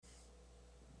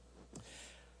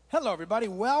Hello, everybody.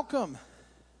 Welcome.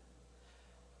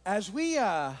 As we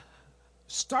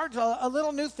start a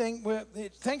little new thing,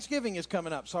 Thanksgiving is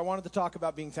coming up, so I wanted to talk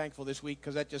about being thankful this week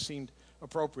because that just seemed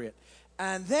appropriate.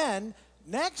 And then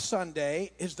next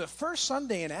Sunday is the first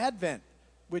Sunday in Advent,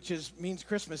 which means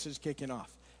Christmas is kicking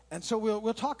off. And so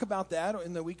we'll talk about that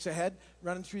in the weeks ahead,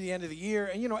 running through the end of the year.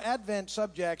 And, you know, Advent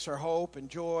subjects are hope and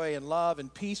joy and love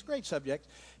and peace, great subjects.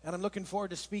 And I'm looking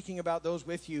forward to speaking about those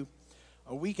with you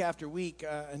a week after week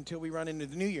until we run into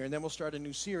the new year, and then we'll start a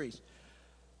new series.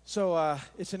 So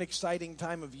it's an exciting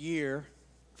time of year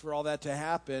for all that to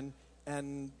happen,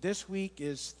 and this week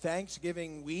is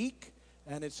Thanksgiving week,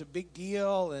 and it's a big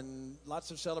deal, and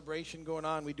lots of celebration going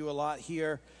on. We do a lot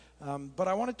here, but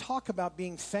I want to talk about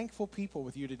being thankful people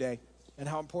with you today, and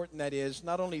how important that is,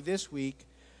 not only this week,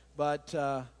 but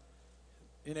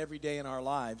in every day in our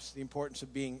lives, the importance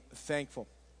of being thankful.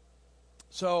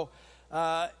 So,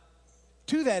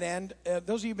 to that end,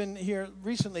 those of you who've been here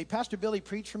recently, Pastor Billy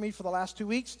preached for me for the last 2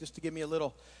 weeks, just to give me a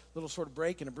little sort of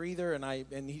break and a breather,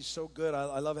 and he's so good.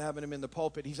 I love having him in the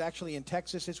pulpit. He's actually in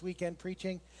Texas this weekend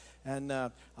preaching, and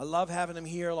I love having him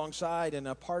here alongside and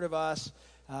a part of us,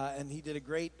 and he did a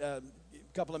great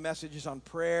couple of messages on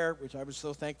prayer, which I was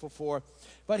so thankful for.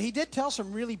 But he did tell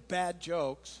some really bad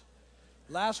jokes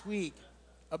last week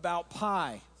about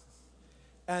pie.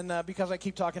 And because I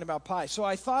keep talking about pie. So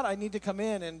I thought I need to come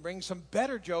in and bring some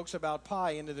better jokes about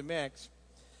pie into the mix.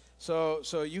 So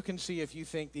you can see if you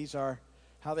think these are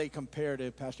how they compare to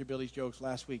Pastor Billy's jokes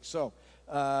last week. So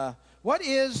what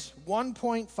is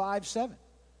 1.57?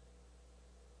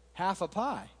 Half a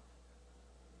pie.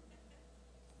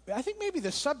 I think maybe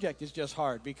the subject is just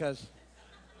hard because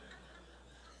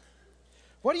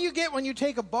what do you get when you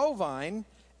take a bovine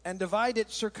and divide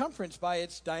its circumference by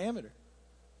its diameter?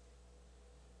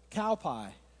 Cow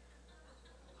pie.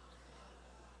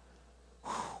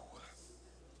 Whew.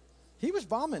 He was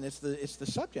bombing. It's the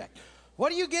subject. What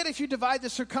do you get if you divide the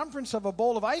circumference of a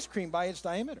bowl of ice cream by its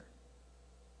diameter?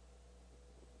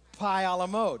 Pie a la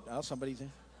mode. Oh, somebody's in.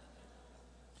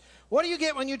 What do you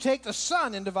get when you take the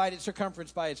sun and divide its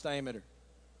circumference by its diameter?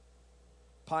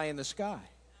 Pie in the sky.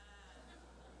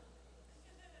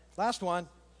 Last one.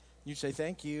 You say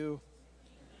thank you.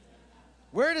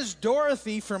 Where does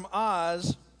Dorothy from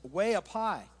Oz weigh a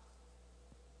pie?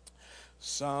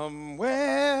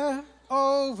 Somewhere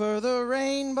over the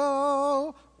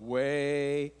rainbow,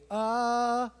 weigh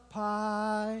a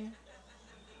pie.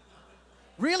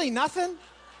 Really, nothing?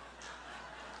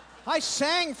 I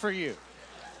sang for you.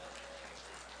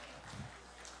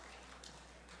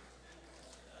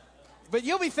 But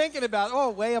you'll be thinking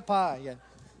about, weigh a pie. Yeah.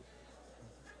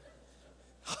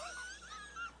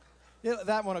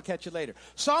 That one will catch you later.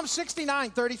 Psalm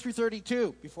 69, 30 through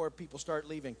 32, before people start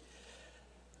leaving.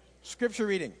 Scripture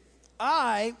reading.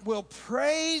 I will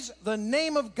praise the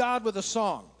name of God with a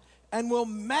song, and will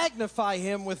magnify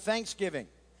him with thanksgiving.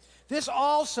 This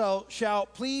also shall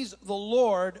please the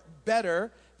Lord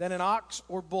better than an ox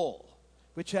or bull,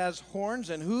 which has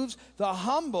horns and hooves. The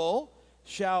humble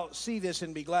shall see this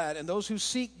and be glad, and those who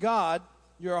seek God,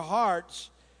 your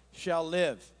hearts shall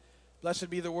live.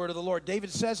 Blessed be the word of the Lord. David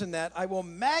says in that, I will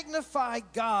magnify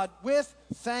God with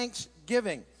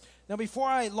thanksgiving. Now, before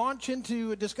I launch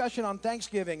into a discussion on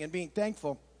Thanksgiving and being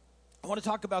thankful, I want to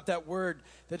talk about that word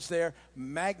that's there,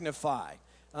 magnify.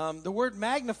 The word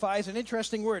magnify is an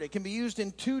interesting word. It can be used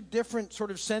in two different sort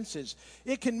of senses.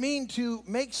 It can mean to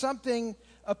make something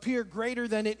appear greater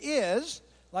than it is,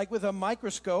 like with a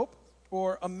microscope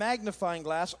or a magnifying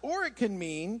glass, or it can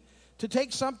mean to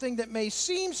take something that may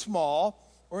seem small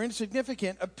or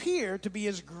insignificant appear to be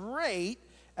as great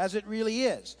as it really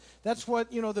is. That's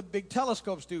what, the big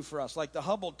telescopes do for us, like the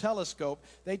Hubble telescope.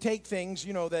 They take things,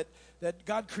 that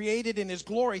God created in his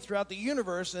glory throughout the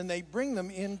universe, and they bring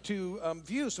them into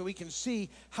view so we can see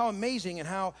how amazing and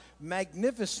how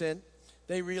magnificent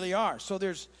they really are. So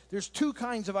there's two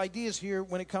kinds of ideas here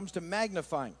when it comes to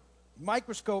magnifying.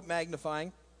 Microscope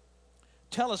magnifying,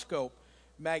 telescope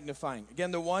magnifying.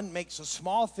 Again, the one makes a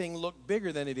small thing look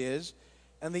bigger than it is,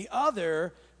 and the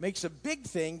other makes a big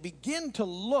thing begin to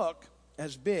look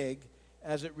as big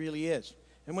as it really is.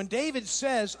 And when David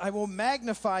says, I will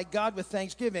magnify God with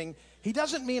thanksgiving, he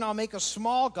doesn't mean I'll make a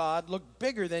small God look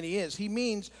bigger than he is. He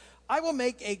means I will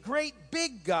make a great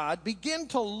big God begin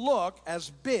to look as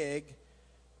big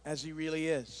as he really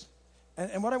is.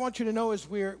 And what I want you to know is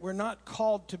we're not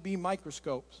called to be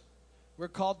microscopes. We're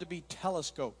called to be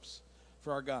telescopes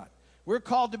for our God. We're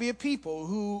called to be a people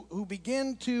who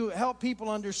begin to help people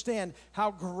understand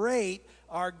how great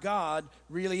our God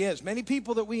really is. Many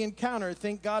people that we encounter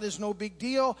think God is no big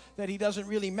deal, that he doesn't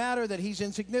really matter, that he's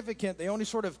insignificant. They only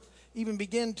sort of even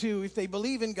begin to, if they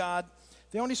believe in God,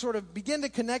 they only sort of begin to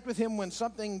connect with him when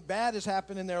something bad has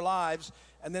happened in their lives,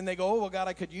 and then they go, oh, well, God,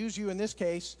 I could use you in this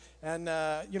case, and,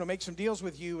 make some deals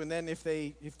with you, and then if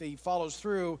he follows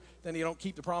through, then you don't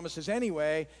keep the promises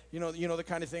anyway, you know the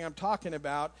kind of thing I'm talking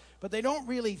about. But they don't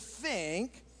really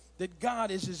think that God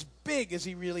is as big as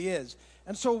he really is.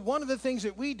 And so one of the things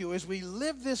that we do is we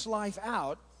live this life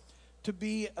out to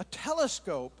be a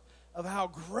telescope of how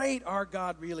great our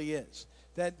God really is.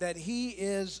 That he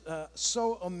is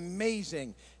so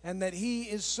amazing, and that he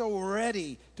is so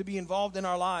ready to be involved in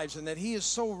our lives, and that he is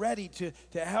so ready to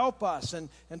help us and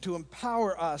to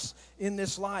empower us in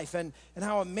this life. And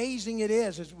how amazing it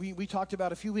is, as we talked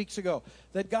about a few weeks ago,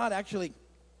 that God actually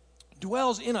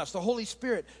dwells in us. The Holy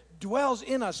Spirit dwells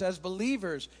in us as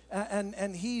believers,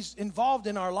 and he's involved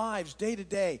in our lives day to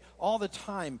day, all the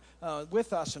time,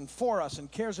 with us and for us,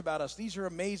 and cares about us. These are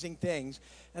amazing things.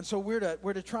 And so we're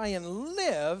to try and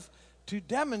live to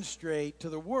demonstrate to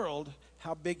the world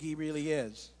how big he really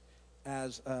is,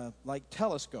 as like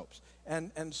telescopes.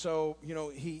 And so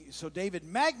so David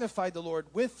magnified the Lord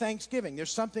with thanksgiving.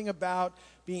 There's something about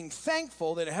being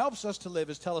thankful that helps us to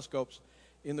live as telescopes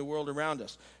in the world around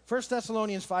us. 1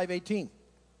 Thessalonians 5:18.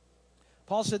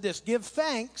 Paul said this: give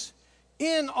thanks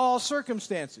in all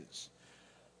circumstances,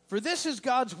 for this is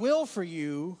God's will for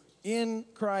you in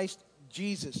Christ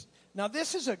Jesus. Now,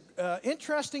 this is an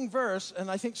interesting verse,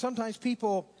 and I think sometimes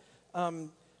people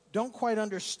don't quite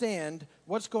understand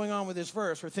what's going on with this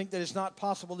verse, or think that it's not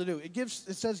possible to do. It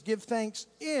says, give thanks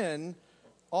in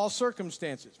all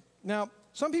circumstances. Now,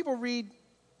 some people read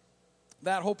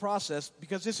that whole process,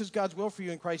 because this is God's will for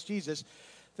you in Christ Jesus,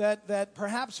 that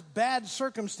perhaps bad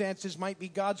circumstances might be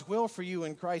God's will for you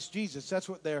in Christ Jesus. That's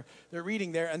what they're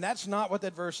reading there, and that's not what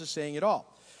that verse is saying at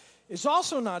all. It's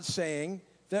also not saying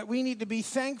that we need to be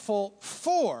thankful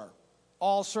for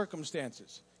all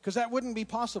circumstances, because that wouldn't be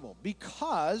possible,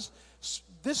 because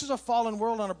this is a fallen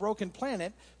world on a broken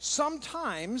planet.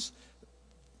 Sometimes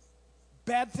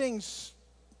bad things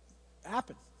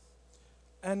happen.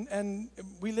 And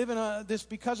we live in this,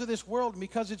 because of this world, and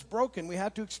because it's broken, we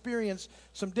have to experience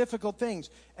some difficult things.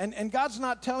 And God's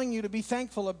not telling you to be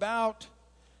thankful about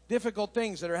difficult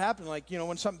things that are happening. Like,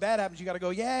 when something bad happens, you got to go,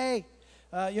 yay,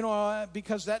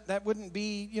 because that wouldn't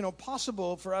be,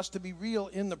 possible for us to be real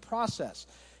in the process.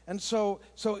 And so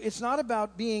it's not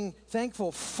about being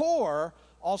thankful for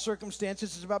all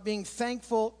circumstances. It's about being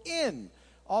thankful in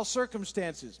all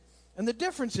circumstances. And the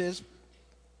difference is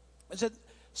that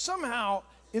somehow,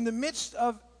 in the midst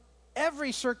of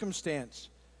every circumstance,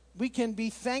 we can be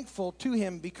thankful to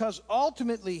him, because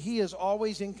ultimately he is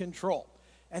always in control.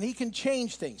 And he can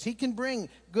change things. He can bring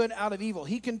good out of evil.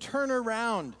 He can turn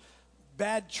around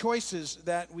bad choices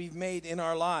that we've made in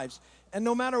our lives. And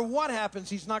no matter what happens,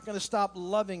 he's not going to stop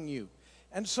loving you.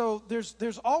 And so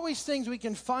there's always things we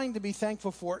can find to be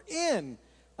thankful for in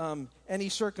any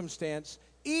circumstance,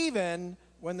 even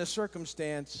when the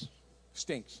circumstance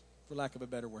stinks, for lack of a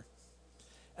better word.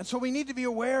 And so we need to be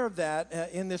aware of that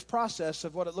in this process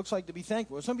of what it looks like to be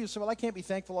thankful. Some people say, well, I can't be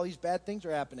thankful, all these bad things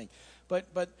are happening. But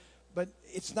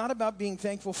it's not about being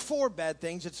thankful for bad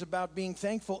things. It's about being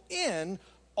thankful in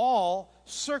all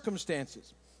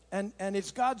circumstances. And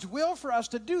it's God's will for us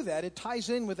to do that. It ties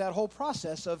in with that whole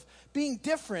process of being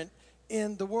different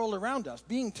in the world around us,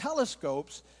 being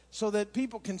telescopes so that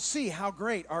people can see how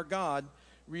great our God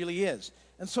really is.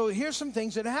 And so here's some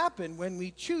things that happen when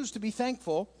we choose to be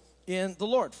thankful in the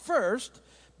Lord. First,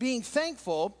 being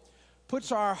thankful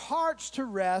puts our hearts to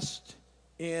rest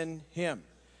in him.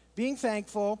 Being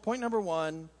thankful, point number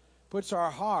one, puts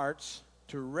our hearts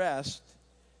to rest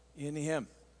in him.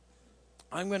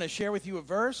 I'm going to share with you a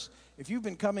verse. If you've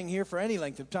been coming here for any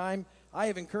length of time, I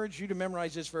have encouraged you to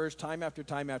memorize this verse time after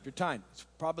time after time. It's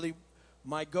probably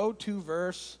my go-to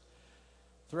verse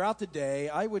throughout the day.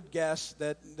 I would guess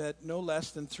that no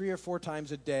less than 3 or 4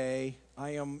 times a day,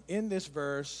 I am in this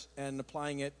verse and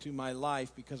applying it to my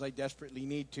life because I desperately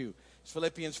need to. It's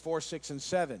Philippians 4, 6, and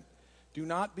 7. Do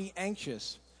not be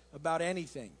anxious about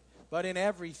anything, but in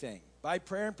everything, by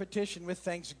prayer and petition with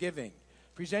thanksgiving,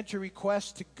 present your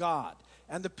requests to God.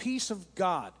 And the peace of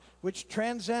God, which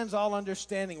transcends all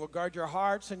understanding, will guard your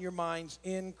hearts and your minds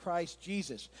in Christ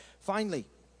Jesus. Finally,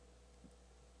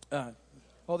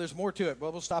 there's more to it.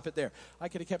 Well, we'll stop it there. I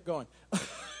could have kept going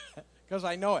because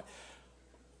I know it.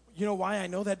 You know why I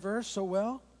know that verse so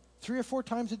well? 3 or 4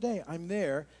 times a day I'm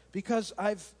there because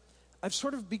I've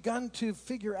sort of begun to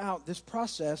figure out this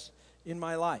process in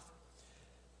my life.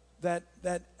 That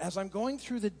as I'm going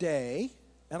through the day,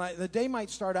 and the day might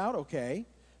start out okay,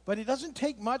 but it doesn't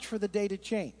take much for the day to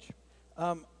change.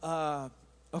 A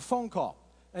phone call,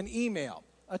 an email,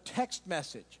 a text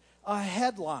message, a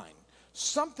headline.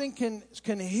 Something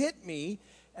can hit me,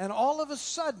 and all of a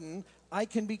sudden, I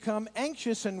can become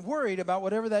anxious and worried about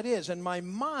whatever that is. And my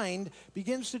mind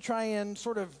begins to try and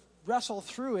sort of wrestle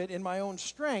through it in my own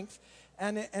strength.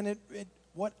 And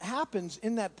what happens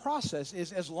in that process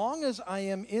is, as long as I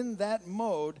am in that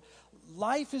mode,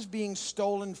 life is being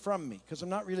stolen from me because I'm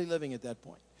not really living at that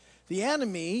point. The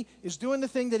enemy is doing the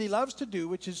thing that he loves to do,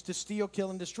 which is to steal, kill,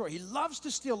 and destroy. He loves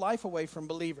to steal life away from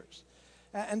believers.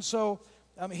 And so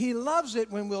he loves it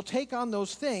when we'll take on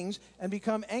those things and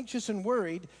become anxious and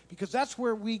worried, because that's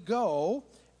where we go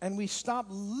and we stop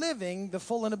living the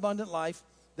full and abundant life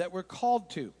that we're called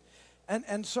to.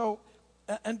 And so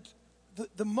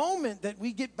the moment that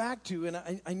we get back to,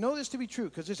 and I know this to be true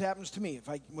because this happens to me,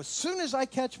 as soon as I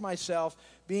catch myself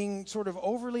being sort of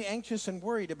overly anxious and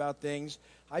worried about things,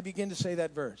 I begin to say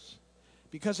that verse.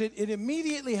 Because it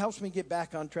immediately helps me get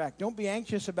back on track. Don't be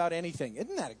anxious about anything.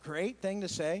 Isn't that a great thing to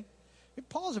say?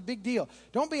 Paul's a big deal.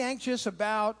 Don't be anxious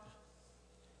about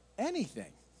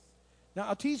anything. Now,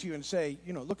 I'll tease you and say,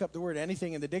 look up the word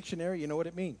anything in the dictionary. You know what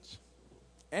it means.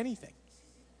 Anything.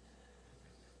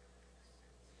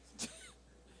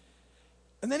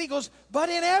 And then he goes, but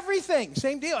in everything.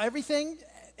 Same deal. Everything,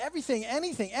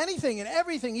 anything, and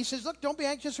everything. He says, look, don't be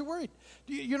anxious or worried.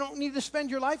 You don't need to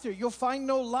spend your life there. You'll find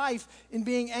no life in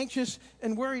being anxious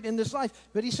and worried in this life.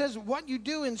 But he says what you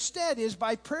do instead is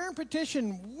by prayer and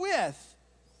petition with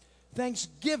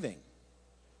thanksgiving,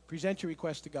 present your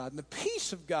request to God. And the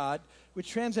peace of God, which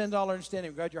transcends all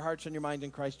understanding, guard your hearts and your mind in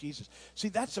Christ Jesus. See,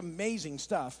 that's amazing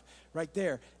stuff right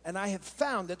there. And I have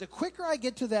found that the quicker I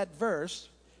get to that verse,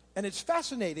 and it's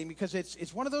fascinating because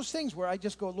it's one of those things where I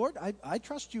just go, Lord, I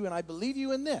trust you and I believe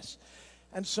you in this.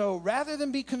 And so rather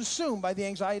than be consumed by the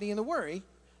anxiety and the worry,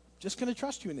 I'm just going to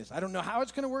trust you in this. I don't know how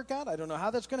it's going to work out. I don't know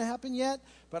how that's going to happen yet.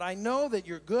 But I know that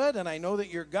you're good, and I know that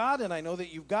you're God, and I know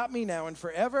that you've got me now and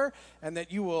forever, and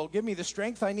that you will give me the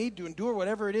strength I need to endure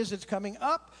whatever it is that's coming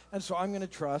up. And so I'm going to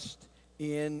trust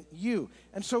in you.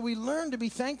 And so we learn to be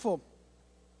thankful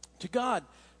to God,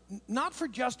 not for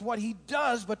just what he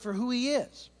does, but for who he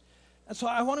is. And so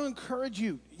I want to encourage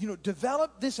you,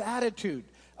 develop this attitude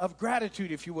of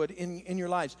gratitude, if you would, in your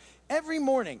lives. Every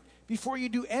morning, before you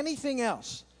do anything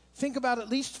else, think about at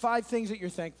least 5 things that you're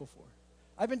thankful for.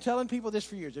 I've been telling people this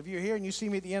for years. If you're here and you see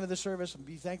me at the end of the service and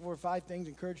be thankful for 5 things,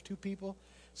 encourage 2 people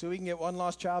so we can get one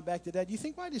lost child back to dad. You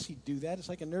think, why does he do that? It's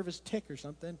like a nervous tick or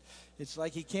something. It's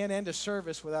like he can't end a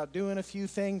service without doing a few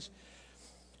things.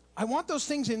 I want those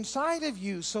things inside of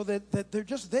you so that they're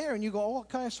just there, and you go, oh,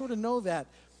 okay, I sort of know that.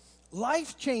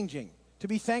 Life-changing to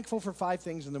be thankful for 5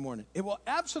 things in the morning. It will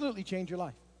absolutely change your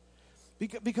life.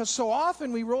 Because so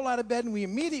often we roll out of bed and we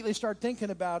immediately start thinking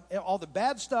about all the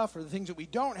bad stuff or the things that we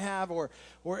don't have or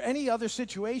any other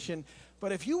situation.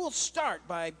 But if you will start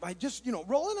by just,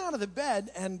 rolling out of the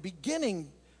bed and beginning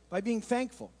by being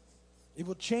thankful, it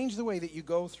will change the way that you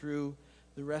go through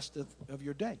the rest of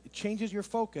your day. It changes your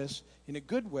focus in a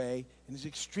good way, and it's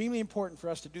extremely important for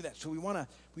us to do that. So we want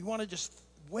to just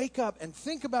wake up and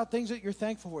think about things that you're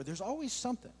thankful for. There's always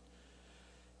something.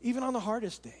 Even on the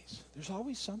hardest days, there's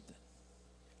always something.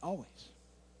 Always.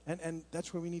 And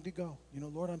that's where we need to go.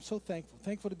 Lord, I'm so thankful.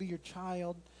 Thankful to be your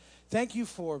child. Thank you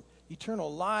for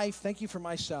eternal life. Thank you for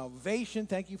my salvation.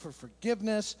 Thank you for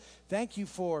forgiveness. Thank you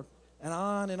for, and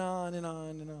on and on and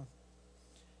on and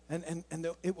on. And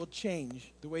it will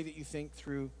change the way that you think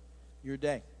through your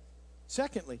day.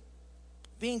 Secondly,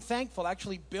 being thankful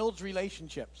actually builds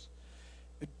relationships.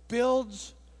 It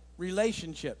builds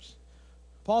relationships.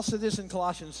 Paul said this in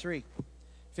Colossians 3,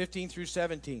 15 through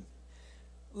 17.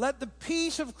 Let the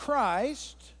peace of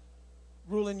Christ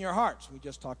rule in your hearts. We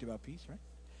just talked about peace, right?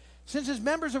 Since as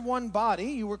members of one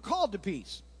body, you were called to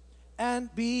peace.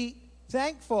 And be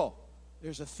thankful.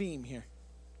 There's a theme here.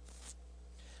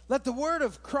 Let the word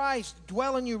of Christ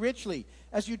dwell in you richly,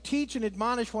 as you teach and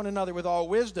admonish one another with all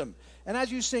wisdom, and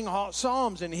as you sing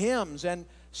psalms and hymns and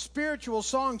spiritual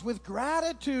songs with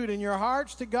gratitude in your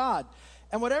hearts to God.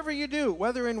 And whatever you do,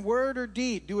 whether in word or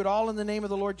deed, do it all in the name of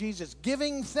the Lord Jesus,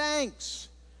 giving thanks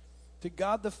to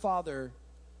God the Father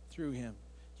through him.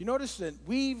 You notice that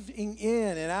weaving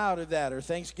in and out of that are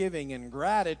thanksgiving and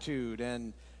gratitude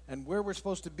and where we're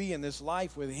supposed to be in this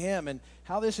life with him, and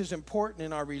how this is important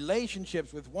in our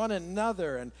relationships with one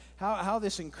another, and how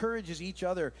this encourages each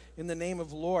other in the name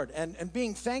of the Lord. And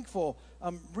being thankful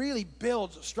really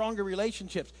builds stronger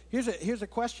relationships. Here's a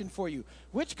question for you.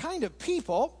 Which kind of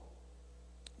people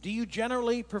do you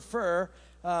generally prefer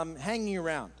hanging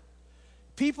around?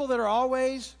 People that are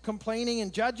always complaining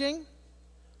and judging,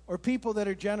 or people that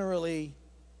are generally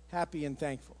happy and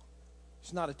thankful?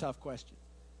 It's not a tough question.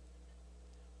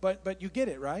 But you get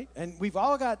it, right? And we've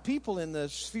all got people in the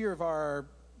sphere of our,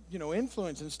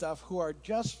 influence and stuff who are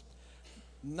just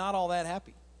not all that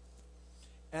happy.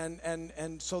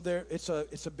 And so it's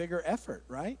a bigger effort,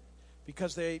 right?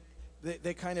 Because they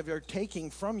kind of are taking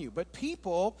from you. But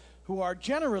people who are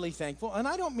generally thankful, and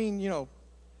I don't mean,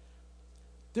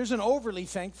 there's an overly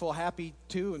thankful happy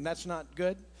too, and that's not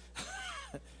good.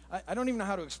 I don't even know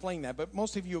how to explain that, but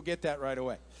most of you will get that right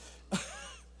away.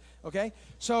 Okay?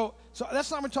 So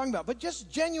that's not what I'm talking about. But just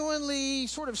genuinely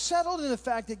sort of settled in the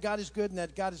fact that God is good and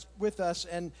that God is with us,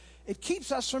 and it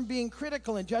keeps us from being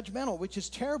critical and judgmental, which is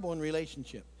terrible in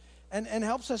relationship, and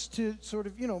helps us to sort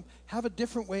of, have a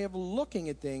different way of looking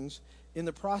at things in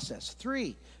the process.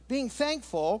 3, being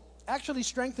thankful actually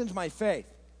strengthens my faith.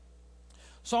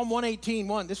 Psalm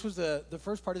 118:1, this was the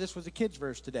first part of this was the kids'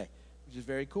 verse today, which is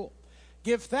very cool.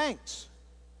 Give thanks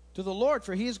to the Lord,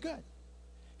 for he is good.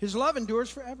 His love endures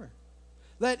forever.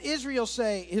 Let Israel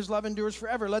say, his love endures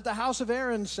forever. Let the house of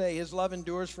Aaron say, his love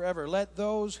endures forever. Let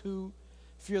those who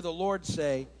fear the Lord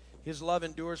say, his love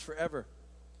endures forever.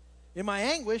 In my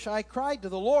anguish, I cried to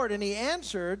the Lord, and he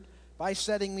answered by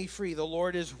setting me free. The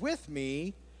Lord is with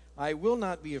me. I will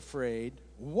not be afraid.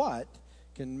 What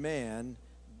can man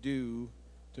do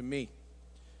to me?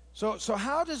 So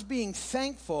how does being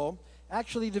thankful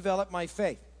actually develop my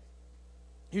faith?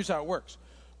 Here's how it works.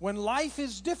 When life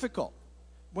is difficult,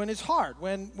 when it's hard,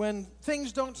 when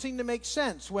things don't seem to make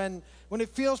sense, when it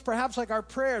feels perhaps like our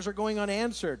prayers are going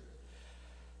unanswered,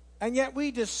 and yet we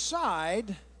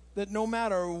decide that no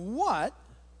matter what,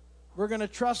 we're going to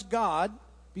trust God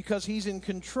because he's in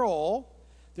control,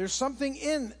 there's something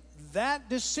in that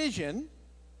decision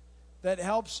that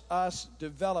helps us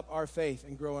develop our faith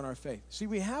and grow in our faith. See,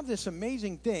 we have this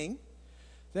amazing thing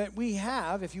that we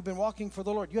have, if you've been walking for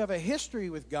the Lord, you have a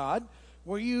history with God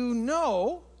where you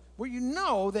know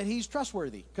that he's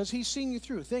trustworthy because he's seen you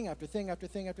through thing after thing after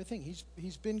thing after thing.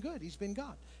 He's been good. He's been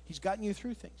God. He's gotten you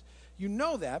through things. You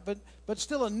know that, but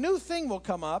still a new thing will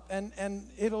come up, and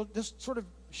it'll just sort of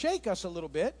shake us a little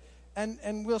bit,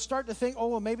 and we'll start to think, oh,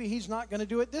 well, maybe he's not going to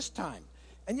do it this time.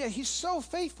 And yet he's so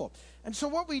faithful. And so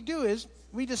what we do is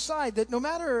we decide that no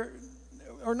matter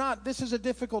or not, this is a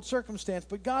difficult circumstance,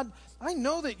 but God, I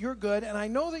know that you're good, and I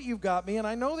know that you've got me, and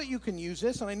I know that you can use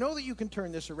this, and I know that you can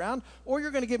turn this around, or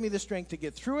you're going to give me the strength to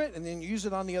get through it and then use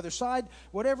it on the other side,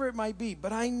 whatever it might be.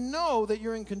 But I know that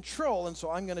you're in control, and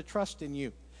so I'm going to trust in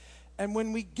you. And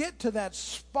when we get to that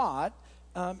spot,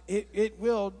 it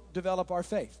will develop our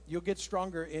faith. You'll get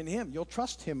stronger in him. You'll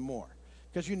trust him more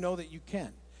because you know that you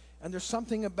can. And there's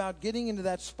something about getting into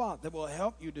that spot that will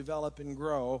help you develop and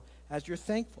grow as you're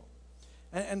thankful.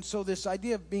 And so this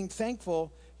idea of being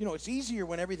thankful, it's easier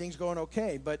when everything's going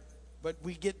okay, but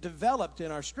we get developed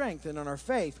in our strength and in our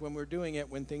faith when we're doing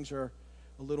it when things are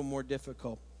a little more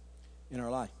difficult in our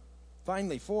life.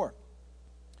 Finally, 4,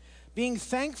 being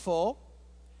thankful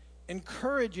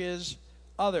encourages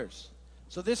others.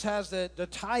 So this has the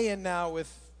tie-in now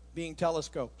with being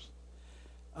telescopes.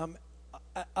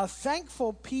 A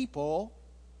thankful people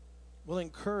will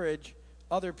encourage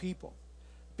other people.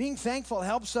 Being thankful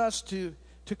helps us to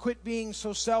quit being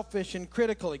so selfish and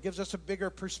critical. It gives us a bigger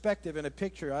perspective and a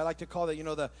picture. I like to call it,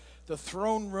 the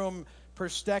throne room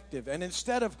perspective. And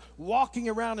instead of walking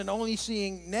around and only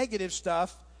seeing negative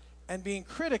stuff and being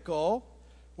critical,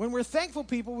 when we're thankful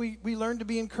people, we learn to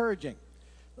be encouraging.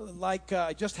 Like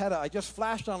I just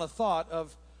flashed on a thought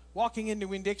of walking into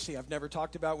Winn-Dixie. I've never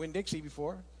talked about Winn-Dixie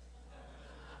before.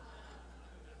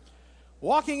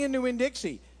 Walking into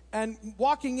Winn-Dixie and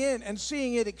walking in and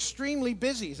seeing it extremely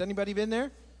busy. Has anybody been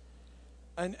there?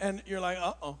 And you're like,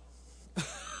 uh-oh.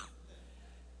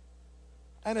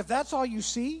 And if that's all you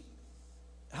see,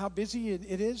 how busy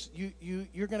it is,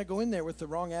 you're going to go in there with the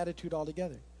wrong attitude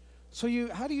altogether. So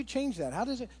how do you change that? How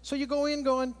does it? So you go in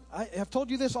going, I have told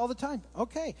you this all the time.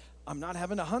 Okay, I'm not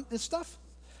having to hunt this stuff.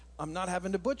 I'm not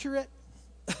having to butcher it.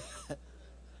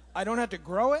 I don't have to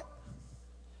grow it.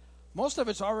 Most of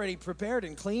it's already prepared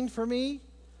and cleaned for me.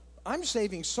 I'm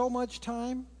saving so much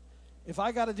time. If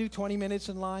I got to do 20 minutes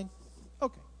in line,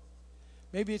 okay.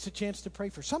 Maybe it's a chance to pray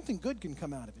for something good can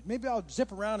come out of it. Maybe I'll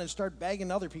zip around and start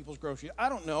bagging other people's groceries. I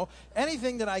don't know.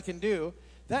 Anything that I can do.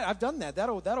 I've done that.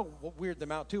 That'll weird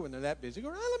them out too when they're that busy. Go,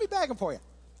 let me bag them for you.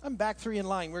 I'm back 3 in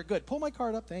line. We're good. Pull my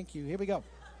card up. Thank you. Here we go.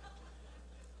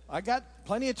 I got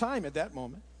plenty of time at that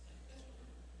moment.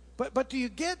 But do you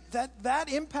get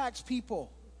that impacts people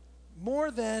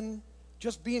more than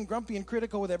just being grumpy and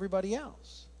critical with everybody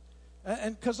else?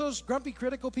 And because those grumpy,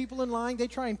 critical people in line, they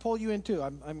try and pull you in too.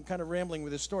 I'm kind of rambling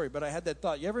with this story, but I had that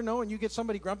thought. You ever know when you get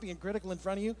somebody grumpy and critical in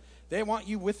front of you, they want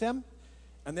you with them,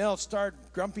 and they'll start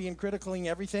grumpy and criticaling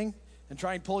everything, and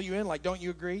try and pull you in like, don't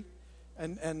you agree?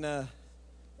 And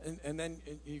then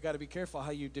you got to be careful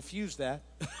how you diffuse that.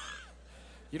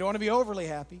 You don't want to be overly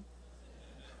happy.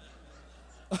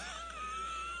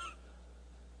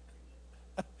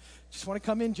 Just want to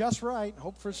come in just right,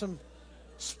 hope for some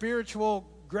spiritual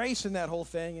grace in that whole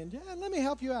thing, and let me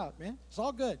help you out, man. It's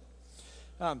all good.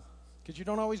 Because you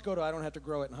don't always go to, I don't have to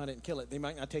grow it and hunt it and kill it. They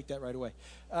might not take that right away.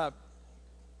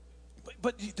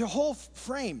 But the whole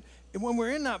frame, when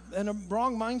we're in a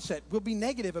wrong mindset, we'll be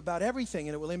negative about everything,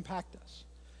 and it will impact us.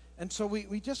 And so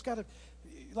we just got to,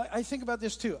 I think about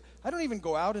this too. I don't even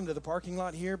go out into the parking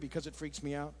lot here because it freaks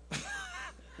me out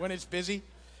when it's busy.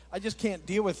 I just can't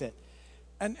deal with it.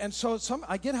 And so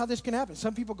I get how this can happen.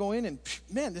 Some people go in and,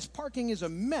 man, this parking is a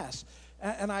mess.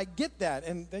 And I get that.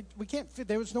 And we can't fit.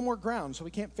 There was no more ground, so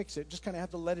we can't fix it. Just kind of have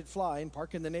to let it fly and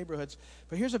park in the neighborhoods.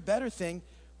 But here's a better thing.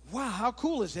 Wow, how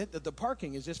cool is it that the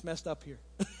parking is just messed up here?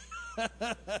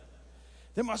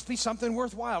 There must be something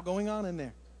worthwhile going on in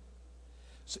there.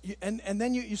 So and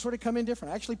then you sort of come in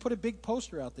different. I actually put a big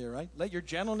poster out there, right? Let your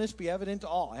gentleness be evident to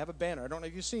all. I have a banner. I don't know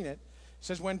if you've seen it. It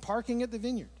says, when parking at the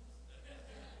Vineyard.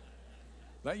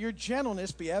 Let your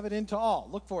gentleness be evident to all.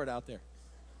 Look for it out there.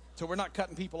 So we're not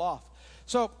cutting people off.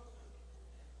 So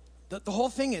the whole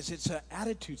thing is, it's an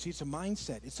attitude. See, it's a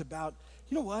mindset. It's about,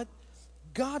 you know what?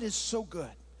 God is so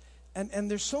good. And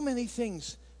there's so many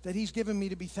things that he's given me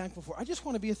to be thankful for. I just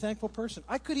want to be a thankful person.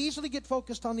 I could easily get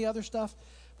focused on the other stuff,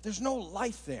 but there's no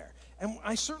life there. And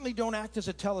I certainly don't act as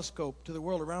a telescope to the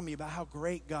world around me about how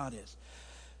great God is.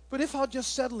 But if I'll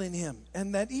just settle in him,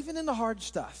 and that even in the hard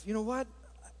stuff, you know what?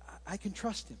 I can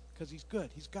trust him because he's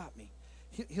good. He's got me.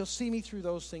 He'll see me through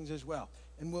those things as well.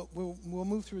 And we'll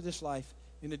move through this life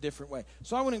in a different way.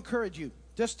 So I want to encourage you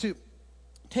just to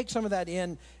take some of that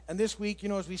in. And this week,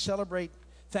 as we celebrate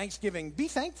Thanksgiving, be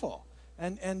thankful.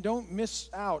 And don't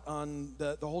miss out on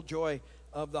the whole joy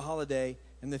of the holiday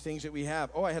and the things that we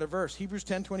have. Oh, I had a verse. Hebrews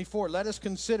 10:24. Let us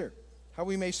consider how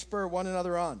we may spur one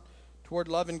another on toward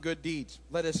love and good deeds.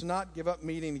 Let us not give up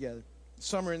meeting together.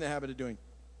 Some are in the habit of doing.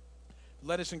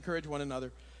 Let us encourage one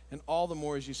another, and all the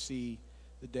more as you see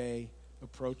the day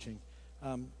approaching.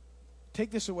 Take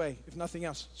this away, if nothing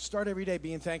else. Start every day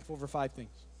being thankful for 5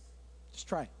 things. Just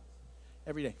try it.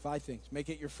 Every day, 5 things. Make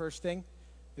it your first thing.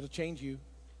 It'll change you.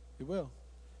 It will.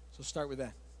 So start with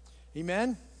that.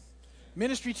 Amen?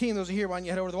 Ministry team, those are here. Why don't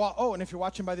you head over to the wall? Oh, and if you're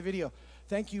watching by the video,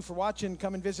 thank you for watching.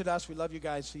 Come and visit us. We love you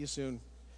guys. See you soon.